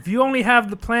 Like, if you only have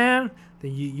the plan,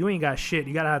 then you ain't got shit.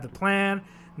 You gotta have the plan, and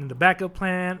then the backup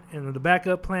plan, and then the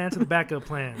backup plan to the backup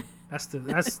plan. That's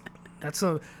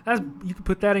you can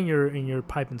put that in your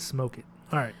pipe and smoke it.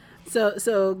 All right.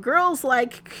 So girls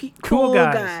like cool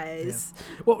guys. Yeah.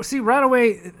 Well, see, right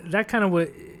away, that kind of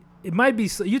it might be.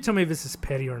 You tell me if this is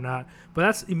petty or not. But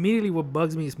that's immediately what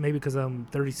bugs me. Is maybe because I'm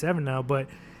 37 now. But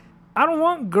I don't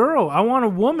want girl. I want a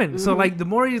woman. Mm-hmm. So like the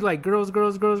more you like girls,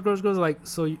 like,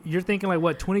 so you're thinking like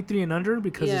what, 23 and under?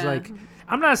 Because it's like,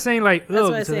 I'm not saying like. That's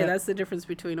what I say. That's the difference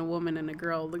between a woman and a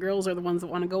girl. The girls are the ones that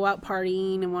want to go out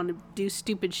partying and want to do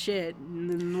stupid shit, and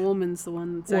then the woman's the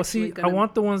one that's actually I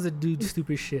want the ones that do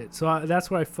stupid shit. So that's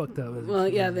where I fucked up. Well,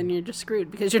 yeah, then you're just screwed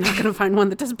because you're not going to find one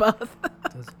that does both.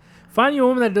 Find you a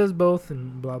woman that does both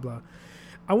and blah blah.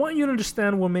 I want you to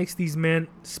understand what makes these men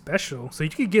special, so you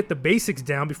can get the basics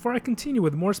down before I continue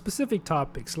with more specific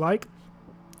topics like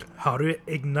how to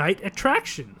ignite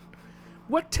attraction,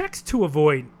 what text to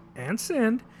avoid and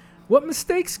send, what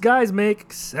mistakes guys make,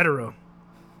 etc.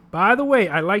 By the way,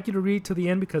 I'd like you to read to the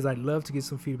end because I'd love to get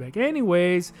some feedback.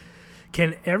 Anyways,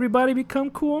 can everybody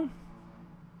become cool?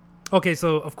 Okay,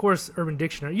 so of course, Urban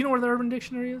Dictionary. You know where the Urban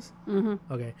Dictionary is?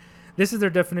 Mm-hmm. Okay. This is their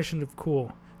definition of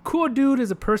cool. Cool dude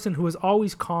is a person who is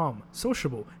always calm,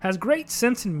 sociable, has great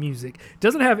sense in music,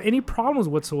 doesn't have any problems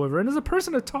whatsoever, and is a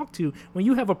person to talk to when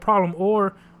you have a problem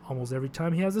or almost every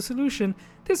time he has a solution.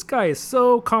 This guy is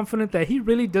so confident that he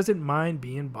really doesn't mind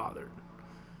being bothered.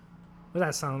 Well,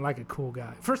 that sounds like a cool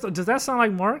guy. First, does that sound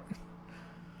like Mark?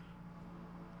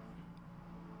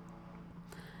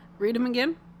 Read him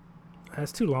again.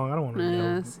 That's too long. I don't want to read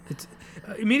it. It's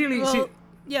immediately. Well, see,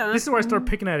 yeah. This is where I start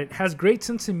picking at it. Has great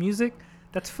sense of music.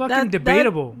 That's fucking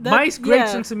debatable. My great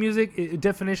sense of music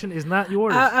definition is not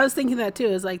yours. I was thinking that too.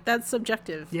 It's like, that's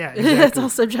subjective. Yeah, exactly. That's all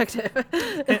subjective.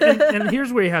 and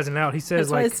here's where he has an out. He says,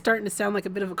 that's why it's starting to sound like a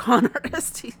bit of a con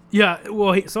artist. Yeah,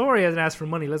 well, so far he hasn't asked for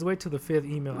money. Let's wait till the 5th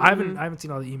email. I haven't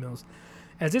seen all the emails.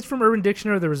 As it's from Urban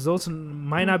Dictionary, the results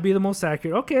might not be the most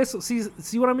accurate. Okay, so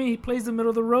see what I mean? He plays the middle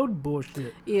of the road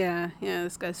bullshit. Yeah,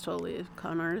 this guy's totally a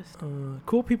con artist.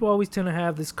 Cool people always tend to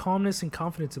have this calmness and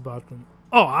confidence about them.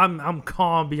 Oh, I'm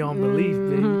calm beyond belief,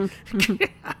 baby.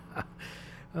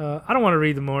 I don't want to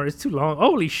read them more. It's too long.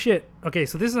 Holy shit. Okay,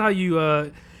 so this is how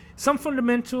you some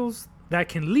fundamentals that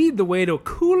can lead the way to a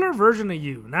cooler version of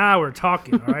you. Now we're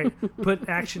talking, all right? Put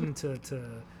action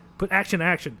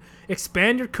action.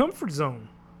 Expand your comfort zone.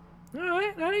 All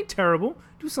right, that ain't terrible.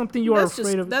 Do something you are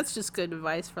afraid of. That's just good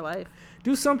advice for life.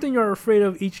 Do something you're afraid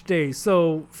of each day.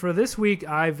 So for this week,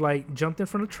 I've jumped in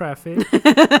front of traffic.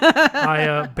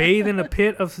 I bathe in a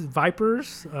pit of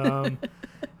vipers. I'm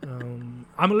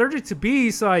allergic to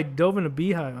bees, so I dove in a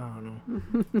beehive. I don't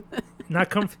know.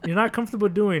 You're not comfortable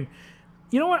doing.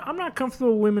 You know what? I'm not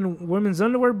comfortable with women's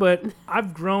underwear, but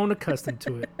I've grown accustomed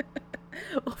to it.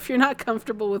 Well, if you're not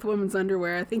comfortable with women's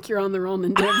underwear, I think you're on the wrong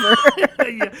endeavor.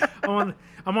 Yeah,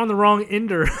 I'm on the wrong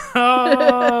ender.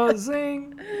 Oh,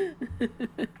 zing.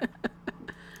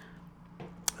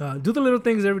 Do the little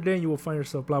things every day and you will find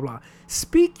yourself, blah, blah.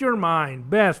 Speak your mind.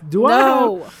 Beth,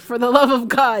 No, for the love of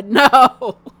God,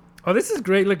 no. Oh, this is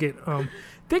great. Look at,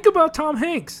 think about Tom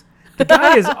Hanks. The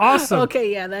guy is awesome.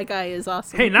 Okay, yeah, that guy is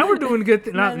awesome. Hey, now we're doing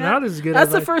good. Now this is good.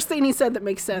 That's the first thing he said that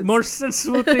makes sense. More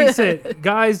sensible thing he said.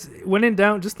 Guys, when in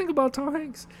doubt, just think about Tom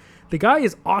Hanks. The guy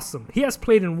is awesome. He has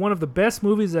played in one of the best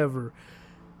movies ever,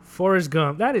 Forrest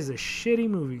Gump. That is a shitty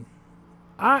movie.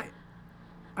 I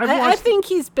think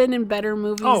he's been in better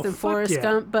movies than Forrest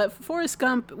Gump, but Forrest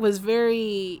Gump was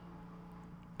very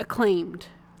acclaimed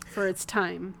for its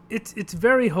time. It's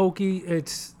very hokey.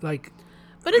 It's like...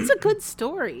 But it's a good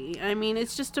story. I mean,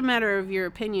 it's just a matter of your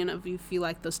opinion of if you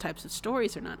like those types of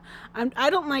stories or not.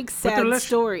 I don't like sad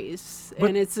stories,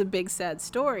 and it's a big sad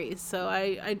story, so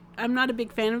I'm not a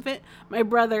big fan of it. My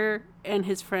brother and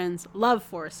his friends love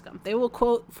Forrest Gump. They will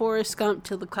quote Forrest Gump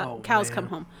till the cows come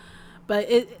home. But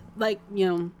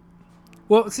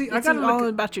well, see, it's all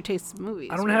about your taste in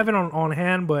movies. I don't have it on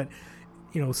hand, but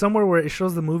somewhere where it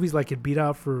shows the movies like it beat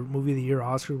out for movie of the year,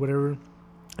 Oscar, whatever,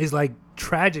 is like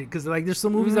tragic because there's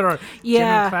some movies that are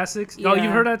genuine classics. Oh,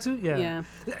 you've heard that too? Yeah.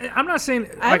 I'm not saying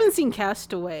I haven't seen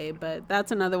Castaway, but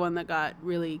that's another one that got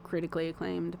really critically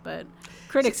acclaimed. But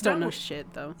critics don't know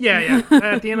shit though. Yeah.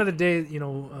 At the end of the day,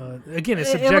 again, it's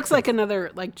subjective. It looks like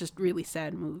another just really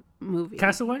sad movie.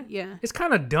 Castaway? Yeah. It's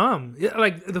kind of dumb.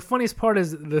 The funniest part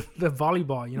is the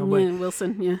volleyball. But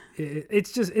Wilson. Yeah.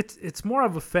 It's more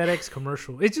of a FedEx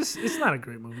commercial. It's not a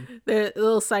great movie. A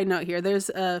little side note here. There's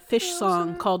a Fish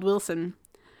song called Wilson.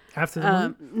 After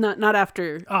the movie? Not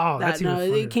after. Oh, that's even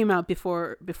funnier. It came out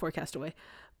before Castaway,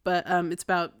 but it's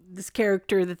about this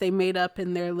character that they made up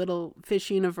in their little fish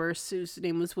universe, whose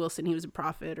name was Wilson. He was a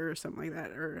prophet or something like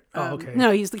that. Or okay.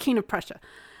 No, he's the king of Prussia,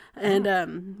 and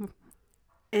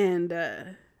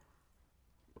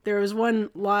there was one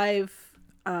live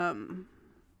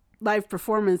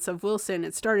performance of Wilson.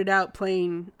 It started out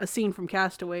playing a scene from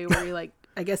Castaway where he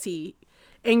I guess he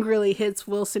angrily hits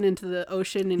Wilson into the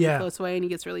ocean and he floats away and he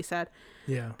gets really sad.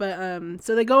 Yeah. But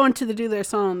so they go on to do their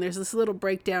song. There's this little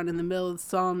breakdown in the middle of the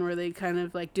song where they kind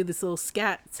of do this little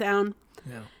scat sound.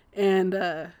 Yeah. And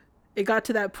it got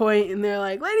to that point and they're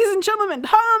like, "Ladies and gentlemen,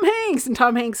 Tom Hanks!" And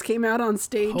Tom Hanks came out on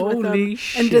stage with them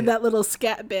and did that little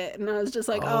scat bit. And I was just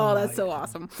like, "Oh, that's so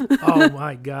awesome." Oh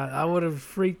my God. I would have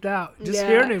freaked out. Just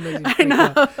hearing it makes me freak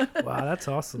out. Wow, that's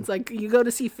awesome. It's like you go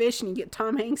to see Fish and you get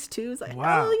Tom Hanks too. It's like,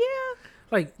 wow. Oh yeah.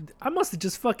 I must have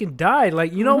just fucking died.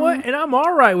 You know what? And I'm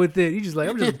all right with it. You just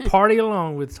I'm just partying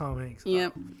along with Tom Hanks.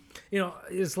 Yep.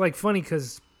 It's funny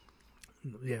because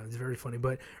Yeah, it's very funny.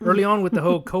 But early on with the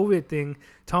whole COVID thing,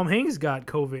 Tom Hanks got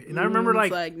COVID, and I remember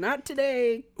like not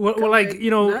today. Well, like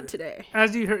not today.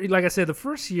 As you heard, like I said, the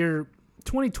first year,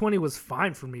 2020 was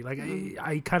fine for me. Like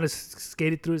I kind of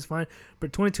skated through, it's fine.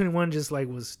 But 2021 just like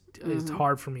was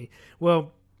hard for me.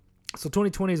 Well, so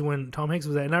 2020 is when Tom Hanks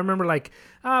was at, and I remember like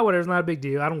whatever, it's not a big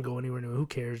deal. I don't go anywhere new. Who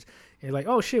cares? And like,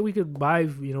 oh shit, we could buy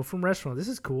from restaurants. This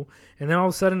is cool. And then all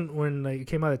of a sudden, when like it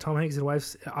came out that Tom Hanks and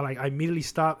wife, I immediately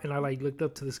stopped and I like looked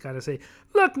up to this guy and I say,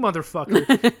 "Look, motherfucker,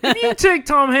 if you take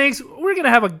Tom Hanks, we're gonna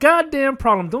have a goddamn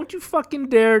problem. Don't you fucking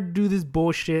dare do this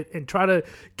bullshit and try to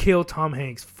kill Tom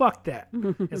Hanks. Fuck that."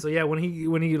 And so yeah, when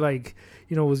he like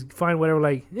was fine, whatever.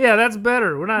 Like, yeah, that's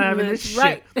better. We're not having this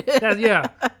shit. Yeah,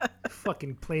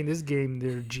 fucking playing this game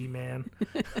there, G-man.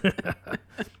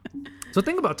 So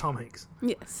think about Tom Hanks.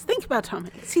 Yes, think about Tom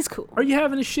Hanks. He's cool. Are you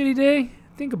having a shitty day?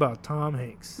 Think about Tom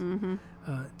Hanks. Mm-hmm.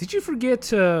 Did you forget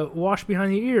to wash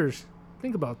behind your ears?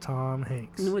 Think about Tom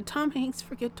Hanks. Would Tom Hanks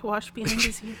forget to wash behind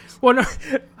his ears? Well, no,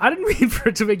 I didn't mean for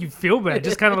it to make you feel bad.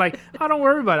 Just kind of like, oh, don't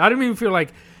worry about it. I didn't even feel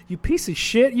like, you piece of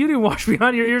shit, you didn't wash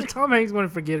behind your ears. Tom Hanks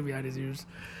wouldn't forget behind his ears.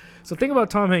 So think about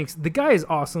Tom Hanks. The guy is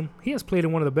awesome. He has played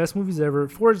in one of the best movies ever,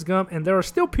 Forrest Gump, and there are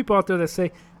still people out there that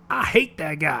say, I hate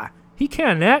that guy. He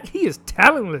can't act. He is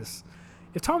talentless.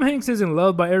 If Tom Hanks isn't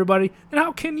loved by everybody, then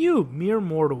how can you, mere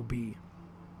mortal, be?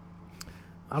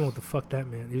 I don't know what the fuck that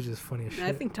meant. It was just funny as shit.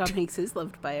 I think Tom Hanks is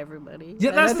loved by everybody.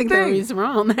 Yeah, that's I think the thing. He's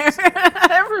wrong there.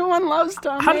 Everyone loves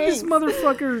Tom Hanks. How did this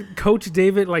motherfucker, Coach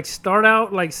David, like start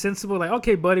out like sensible, like,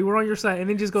 okay, buddy, we're on your side, and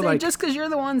then just go like, just because you're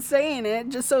the one saying it,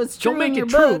 just so it's true. Don't make in it your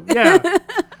true. book. Yeah,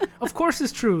 of course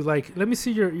it's true. Like, let me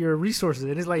see your resources.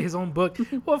 And it's like his own book.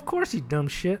 Well, of course, you dumb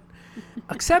shit.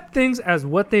 Accept things as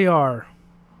what they are.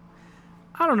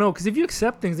 I don't know, because if you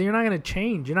accept things, then you're not gonna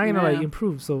change. You're not gonna like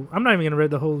improve. So I'm not even gonna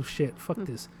read the whole shit. Fuck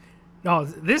this. No,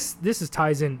 this is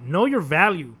ties in. Know your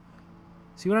value.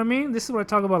 See what I mean? This is what I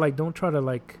talk about. Like, don't try to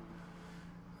like.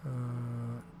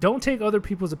 Don't take other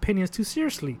people's opinions too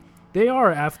seriously. They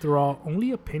are, after all,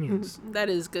 only opinions. That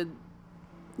is good,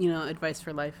 advice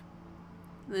for life.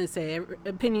 They say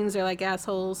opinions are like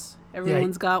assholes.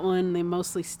 Everyone's got one. They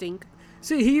mostly stink.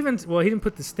 See, he didn't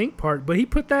put the stink part, but he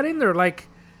put that in there. Like,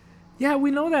 yeah, we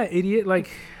know that, idiot.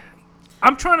 Like,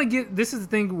 I'm trying to get. This is the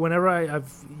thing. Whenever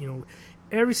I've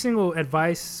every single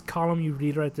advice column you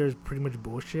read right there is pretty much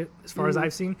bullshit as far as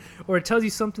I've seen. Or it tells you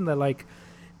something that like,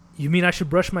 you mean I should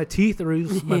brush my teeth or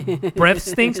my breath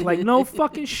stinks? Like, no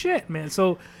fucking shit, man.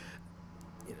 So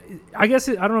I guess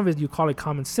I don't know if you call it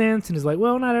common sense, and it's like,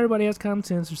 well, not everybody has common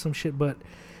sense or some shit, but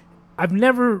I've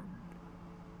never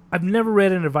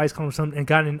read an advice column or something and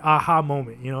gotten an aha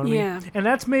moment, you know what I mean? And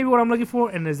that's maybe what I'm looking for.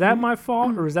 And is that my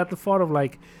fault, or is that the fault of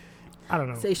like, I don't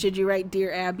know. Say, should you write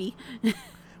Dear Abby?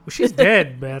 Well, she's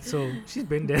dead, man, so she's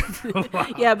been dead for a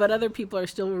while. Yeah, but other people are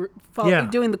still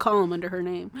doing the column under her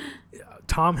name.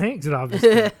 Tom Hanks,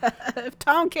 obviously. If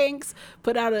Tom Hanks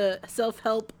put out a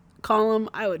self-help column,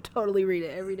 I would totally read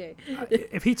it every day.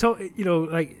 If he told,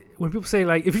 like, when people say,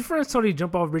 like, if your friends told you to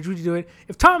jump off a bridge, would you do it?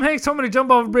 If Tom Hanks told me to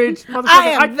jump off a bridge,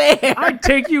 motherfucker, I'd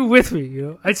take you with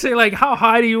me, I'd say, like, how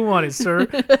high do you want it, sir?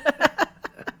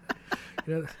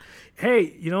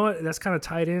 Hey, you know what? That's kind of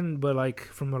tied in, but like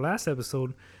from the last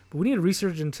episode, but we need to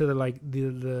research into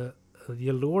the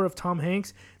allure of Tom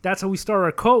Hanks. That's how we start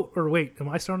our quote. Or wait, am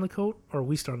I starting the quote, or are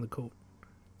we starting the quote?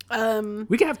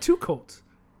 We can have two quotes.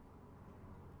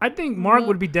 I think Mark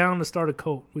would be down to start a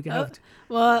quote. We can have.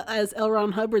 Well, as L.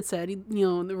 Ron Hubbard said,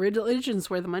 the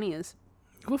religion's where the money is.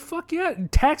 Well, fuck yeah,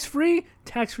 tax free.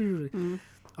 Mm-hmm.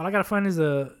 All I gotta find is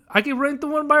I can rent the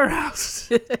one by our house.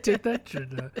 Take that shit.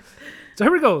 So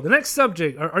here we go. The next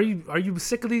subject. Are you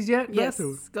sick of these yet? Yes.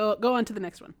 Go on to the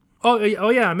next one. Oh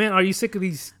yeah, man. Are you sick of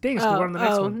these things? We're on the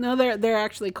next one. No, they're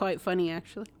actually quite funny.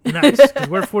 Actually. Nice. 'Cause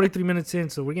we're 43 minutes in,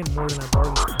 so we're getting more than that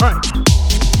bargain. All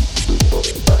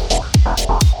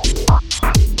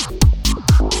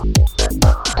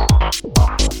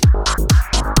right.